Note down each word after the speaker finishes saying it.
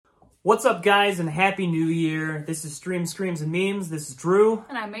What's up, guys, and Happy New Year. This is Stream, Screams, and Memes. This is Drew.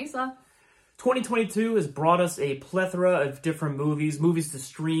 And I'm Mesa. 2022 has brought us a plethora of different movies. Movies to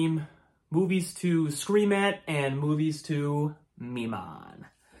stream, movies to scream at, and movies to meme on.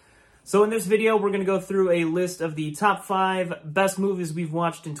 So in this video, we're going to go through a list of the top 5 best movies we've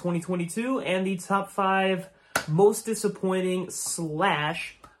watched in 2022 and the top 5 most disappointing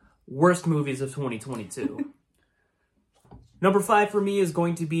 / worst movies of 2022. Number 5 for me is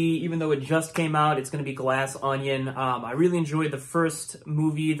going to be, even though it just came out, it's going to be Glass Onion. I really enjoyed the first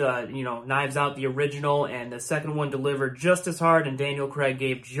movie, Knives Out, the original, and the second one delivered just as hard, and Daniel Craig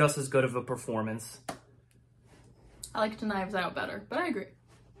gave just as good of a performance. I liked Knives Out better, but I agree.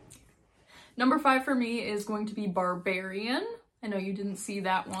 Number 5 for me is going to be Barbarian. I know you didn't see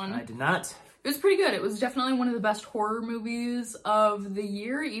that one. I did not. It was pretty good. It was definitely one of the best horror movies of the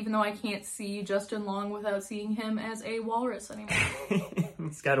year, even though I can't see Justin Long without seeing him as a walrus anymore.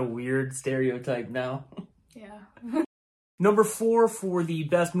 He's got a weird stereotype now. Yeah. Number 4 for the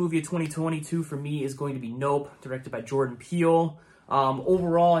best movie of 2022 for me is going to be Nope, directed by Jordan Peele.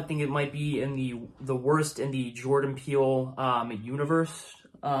 Overall, I think it might be in the worst in the Jordan Peele universe.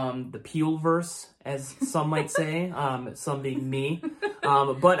 The Peele-verse, as some might say, some being me.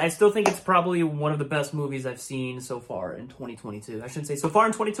 But I still think it's probably one of the best movies I've seen so far in 2022. I shouldn't say so far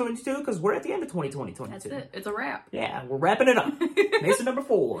in 2022, because we're at the end of 2022. That's it. It's a wrap. Yeah, we're wrapping it up. Mason, number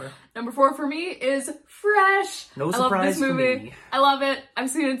 4. Number 4 for me is Fresh. No surprise I love this movie. for me. I love it. I've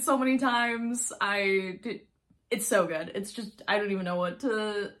seen it so many times. It's so good. It's just, I don't even know what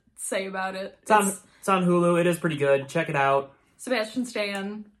to say about it. It's on Hulu. It is pretty good. Check it out. Sebastian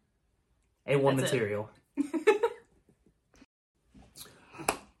Stan. A1 material.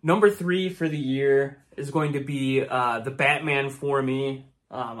 Number 3 for the year is going to be The Batman for me.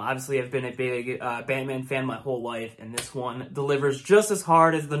 Obviously, I've been a big Batman fan my whole life, and this one delivers just as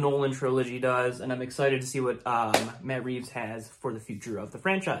hard as the Nolan trilogy does, and I'm excited to see what Matt Reeves has for the future of the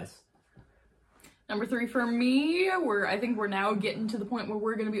franchise. Number 3 for me, I think we're now getting to the point where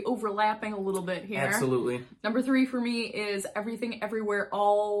we're going to be overlapping a little bit here. Absolutely. Number 3 for me is Everything Everywhere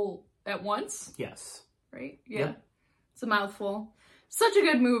All at Once. Yes. Right? Yeah. Yep. It's a mouthful. Such a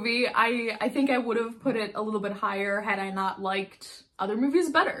good movie. I think I would have put it a little bit higher had I not liked other movies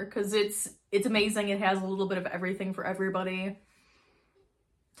better, because it's amazing. It has a little bit of everything for everybody.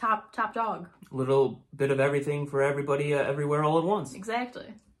 Top dog. A little bit of everything for everybody, everywhere, all at once. Exactly.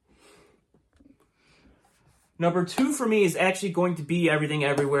 Number 2 for me is actually going to be Everything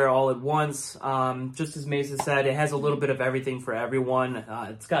Everywhere All at Once. Just as Mesa said, it has a little bit of everything for everyone.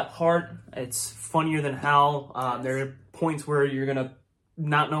 It's got heart. It's funnier than hell. There are points where you're going to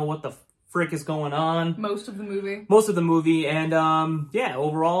not know what the frick is going on. Most of the movie. And yeah,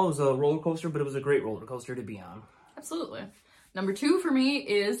 overall it was a roller coaster, but it was a great roller coaster to be on. Absolutely. Number 2 for me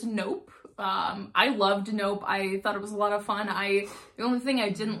is Nope. I loved Nope. I thought it was a lot of fun. The only thing I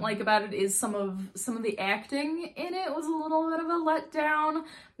didn't like about it is some of the acting in it was a little bit of a letdown.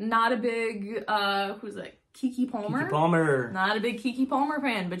 Not a big who's that? Keke Palmer? Keke Palmer. Not a big Keke Palmer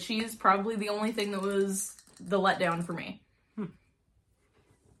fan, but she's probably the only thing that was the letdown for me.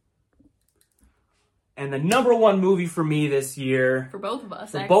 And the number 1 movie for me this year, for both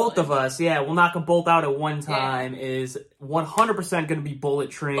of us, yeah, we'll knock them both out at one time, is 100% going to be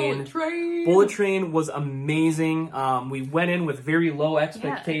Bullet Train. Bullet Train was amazing. We went in with very low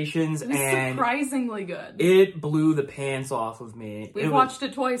expectations, it was and surprisingly good. It blew the pants off of me. We've watched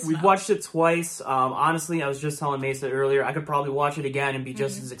it twice. Honestly, I was just telling Mesa earlier, I could probably watch it again and be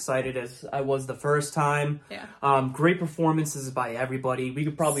just as excited as I was the first time. Yeah. Great performances by everybody. We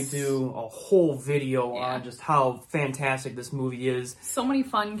could probably do a whole video on just how fantastic this movie is. So many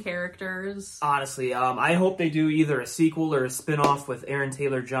fun characters. Honestly, I hope they do either a sequel or a spin-off with Aaron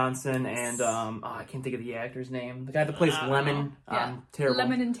Taylor Johnson and, I can't think of the actor's name. The guy that plays Lemon. Terrible.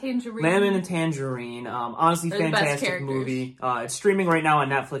 Lemon and Tangerine. Honestly, fantastic movie. It's streaming right now on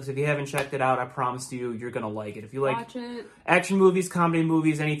Netflix. If you haven't checked it out, I promise you, you're going to like it. If you like action movies, comedy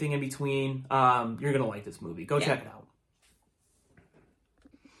movies, anything in between, you're going to like this movie. Go check it out.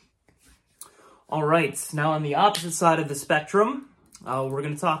 All right, now on the opposite side of the spectrum, we're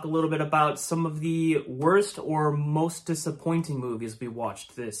going to talk a little bit about some of the worst or most disappointing movies we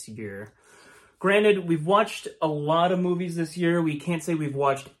watched this year. Granted, we've watched a lot of movies this year. We can't say we've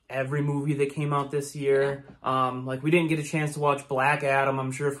watched every movie that came out this year. Like, we didn't get a chance to watch Black Adam.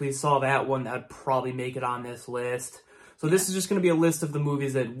 I'm sure if we saw that one, that'd probably make it on this list. So this is just going to be a list of the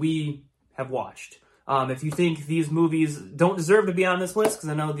movies that we have watched. If you think these movies don't deserve to be on this list, because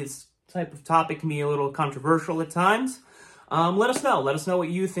I know this type of topic can be a little controversial at times, let us know. Let us know what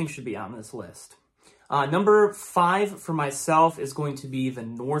you think should be on this list. Number 5 for myself is going to be The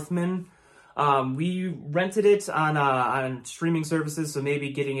Northman. We rented it on streaming services, so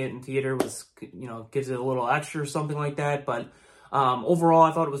maybe getting it in theater was, gives it a little extra or something like that. But overall,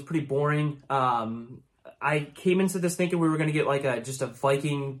 I thought it was pretty boring. I came into this thinking we were going to get just a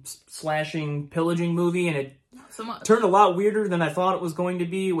Viking slashing, pillaging movie, and it turned a lot weirder than I thought it was going to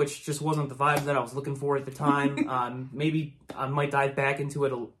be, which just wasn't the vibe that I was looking for at the time. Maybe I might dive back into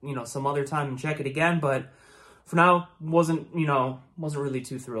it, some other time and check it again, but for now, wasn't really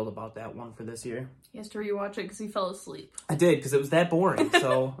too thrilled about that one for this year. He has to rewatch it because he fell asleep. I did, because it was that boring,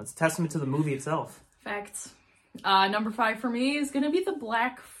 so it's a testament to the movie itself. Facts. Number 5 for me is going to be The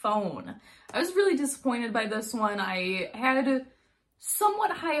Black Phone. I was really disappointed by this one. I had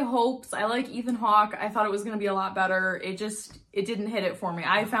somewhat high hopes. I like Ethan Hawke. I thought it was going to be a lot better. It didn't hit it for me.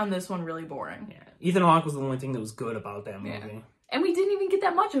 I found this one really boring. Yeah. Ethan Hawke was the only thing that was good about that movie. Yeah. And we didn't even get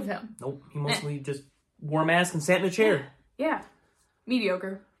that much of him. Nope. He mostly just wore a mask and sat in a chair. Yeah.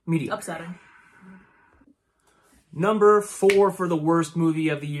 Mediocre. Upsetting. Number 4 for the worst movie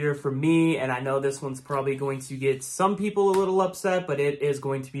of the year for me, and I know this one's probably going to get some people a little upset, but it is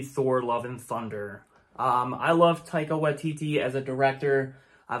going to be Thor: Love and Thunder. I love Taika Waititi as a director.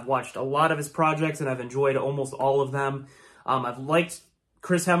 I've watched a lot of his projects, and I've enjoyed almost all of them. I've liked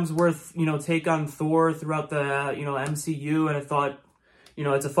Chris Hemsworth, take on Thor throughout the, MCU, and I thought,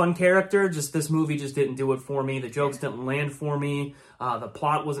 it's a fun character, just this movie just didn't do it for me. The jokes didn't land for me. The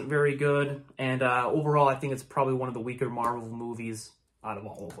plot wasn't very good. And overall, I think it's probably one of the weaker Marvel movies out of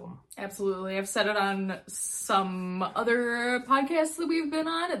all of them. Absolutely. I've said it on some other podcasts that we've been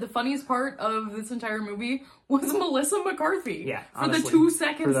on. The funniest part of this entire movie was Melissa McCarthy. Yeah, for honestly, the 2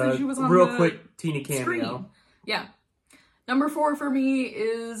 seconds that she was on real the quick teeny cameo. Screen. Yeah. Number 4 for me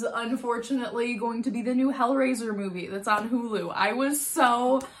is, unfortunately, going to be the new Hellraiser movie that's on Hulu. I was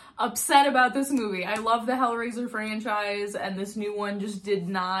so upset about this movie. I love the Hellraiser franchise, and this new one just did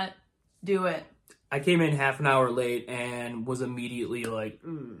not do it. I came in half an hour late and was immediately like,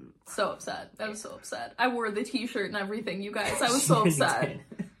 So upset. I was so upset. I wore the t-shirt and everything, you guys. I was so upset.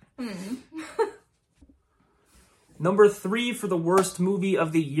 Number 3 for the worst movie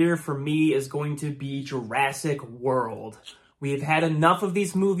of the year for me is going to be Jurassic World. We've had enough of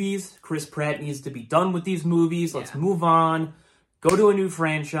these movies. Chris Pratt needs to be done with these movies. Let's move on. Go to a new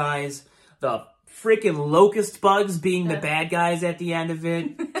franchise. The freaking locust bugs being the bad guys at the end of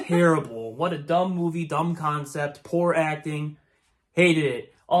it. Terrible. What a dumb movie, dumb concept, poor acting. Hated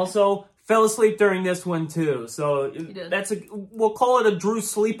it. Also, fell asleep during this one too. So we'll call it a Drew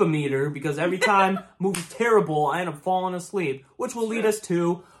sleep-o-meter, because every time movie's terrible, I end up falling asleep, which will lead us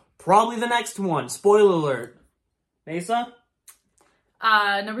to probably the next one. Spoiler alert. Mesa?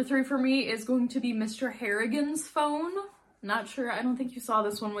 Number 3 for me is going to be Mr. Harrigan's Phone. Not sure. I don't think you saw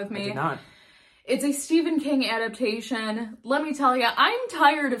this one with me. I did not. It's a Stephen King adaptation. Let me tell you, I'm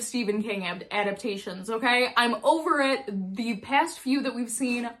tired of Stephen King adaptations, okay? I'm over it. The past few that we've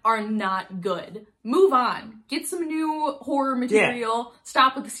seen are not good. Move on. Get some new horror material. Yeah.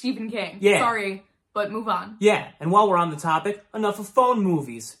 Stop with the Stephen King. Yeah. Sorry, but move on. Yeah, and while we're on the topic, enough of phone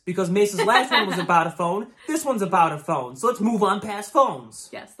movies. Because Mesa's last one was about a phone, this one's about a phone. So let's move on past phones.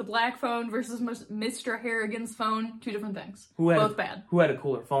 Yes, the black phone versus Mr. Harrigan's phone, 2 different things. Both bad. Who had a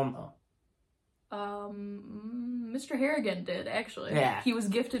cooler phone, though? Mr. Harrigan did, actually. Yeah. He was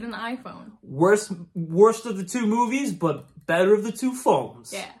gifted an iPhone. Worst of the 2 movies, but better of the 2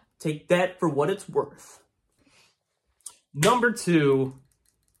 phones. Yeah. Take that for what it's worth. Number 2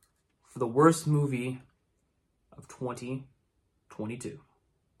 for the worst movie of 2022.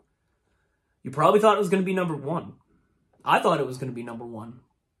 You probably thought it was going to be number 1. I thought it was going to be number 1.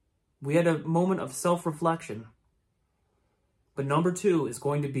 We had a moment of self-reflection. But number 2 is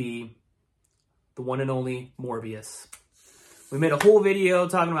going to be the one and only Morbius. We made a whole video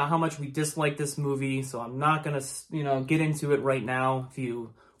talking about how much we dislike this movie, so I'm not going to, get into it right now. If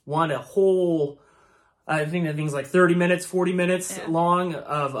you want a whole, I think that thing's like 30 minutes, 40 minutes long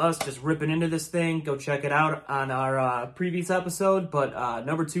of us just ripping into this thing, go check it out on our previous episode. But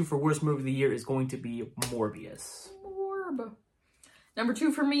number 2 for worst movie of the year is going to be Morbius. Number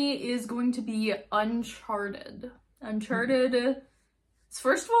 2 for me is going to be Uncharted. Uncharted... It's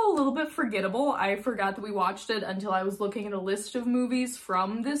first of all a little bit forgettable. I forgot that we watched it until I was looking at a list of movies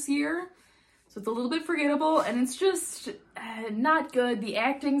from this year. So it's a little bit forgettable, and it's just not good. The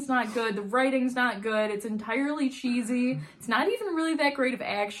acting's not good. The writing's not good. It's entirely cheesy. It's not even really that great of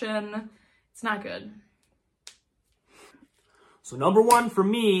action. It's not good. So number 1 for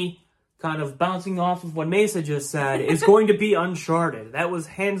me, kind of bouncing off of what Mesa just said, is going to be Uncharted. That was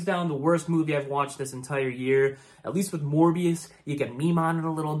hands down the worst movie I've watched this entire year. At least with Morbius, you can meme on it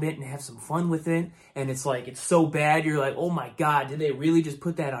a little bit and have some fun with it. And it's like, it's so bad, you're like, oh my god, did they really just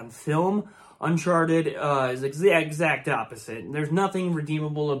put that on film? Uncharted is the exact opposite. There's nothing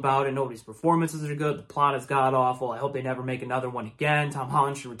redeemable about it. Nobody's performances are good. The plot is god-awful. I hope they never make another one again. Tom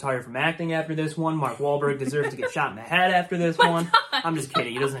Holland should retire from acting after this one. Mark Wahlberg deserves to get shot in the head after this one. I'm just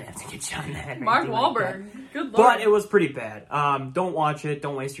kidding. He doesn't have to get shot in the head. Mark Wahlberg. Good lord. But it was pretty bad. Don't watch it.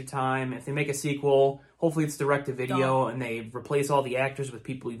 Don't waste your time. If they make a sequel, hopefully it's direct-to-video and they replace all the actors with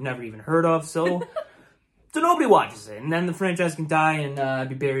people you've never even heard of. So nobody watches it, and then the franchise can die and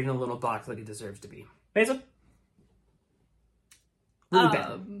be buried in a little box like it deserves to be. Mesa? Really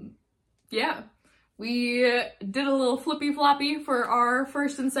bad. Yeah. We did a little flippy-floppy for our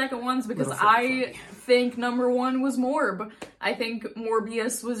first and second ones because I think number one was Morb. I think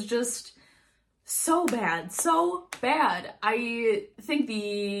Morbius was just so bad. So bad. I think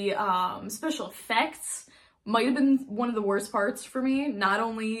the special effects might have been one of the worst parts for me. Not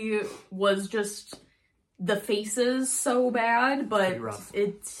only was just the faces so bad, but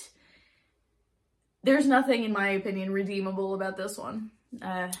there's nothing, in my opinion, redeemable about this one.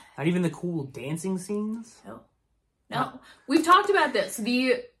 Not even the cool dancing scenes? No. We've talked about this.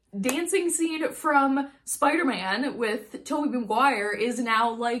 The dancing scene from Spider-Man with Tobey Maguire is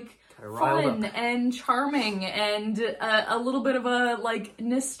now, like, fun and charming and a little bit of a, like,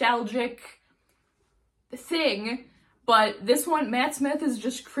 nostalgic thing. But this one, Matt Smith is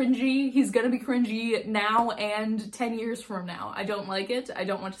just cringy. He's gonna be cringy now and 10 years from now. I don't like it. I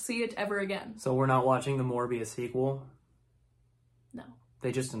don't want to see it ever again. So we're not watching the Morbius sequel? No.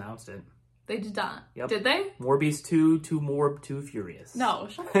 They just announced it. They did not. Yep. Did they? Morbius 2, 2 Morb, 2 Furious. No,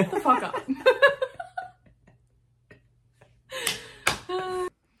 shut the fuck up.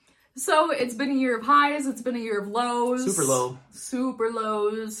 So, it's been a year of highs, it's been a year of lows. Super low. Super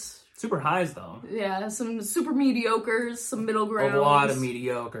lows. Super highs, though. Yeah, some super mediocres, some middle grounds. A lot of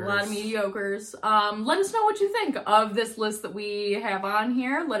mediocres. A lot of mediocres. Let us know what you think of this list that we have on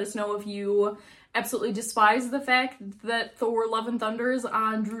here. Let us know if you absolutely despise the fact that Thor Love and Thunder is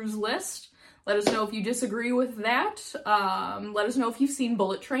on Drew's list. Let us know if you disagree with that. Let us know if you've seen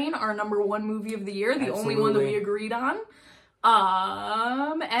Bullet Train, our #1 movie of the year, the only one that we agreed on.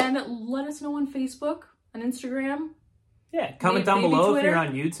 And let us know on Facebook, on Instagram. Yeah, comment down below if you're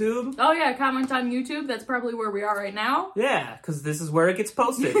on YouTube. Oh yeah, comment on YouTube. That's probably where we are right now. Yeah, because this is where it gets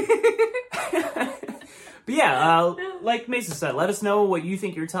posted. But yeah, like Mesa said, let us know what you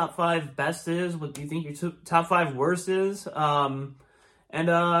think your top 5 best is, what you think your top 5 worst is. Yeah,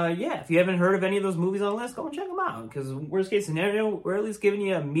 if you haven't heard of any of those movies on the list, go and check them out. Because worst case scenario, we're at least giving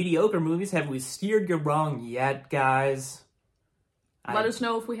you mediocre movies. Have we steered you wrong yet, guys? Let us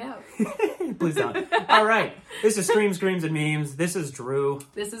know if we have. Please don't. All right. This is Screams, and Memes. This is Drew.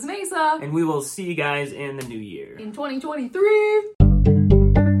 This is Mesa. And we will see you guys in the new year. In 2023.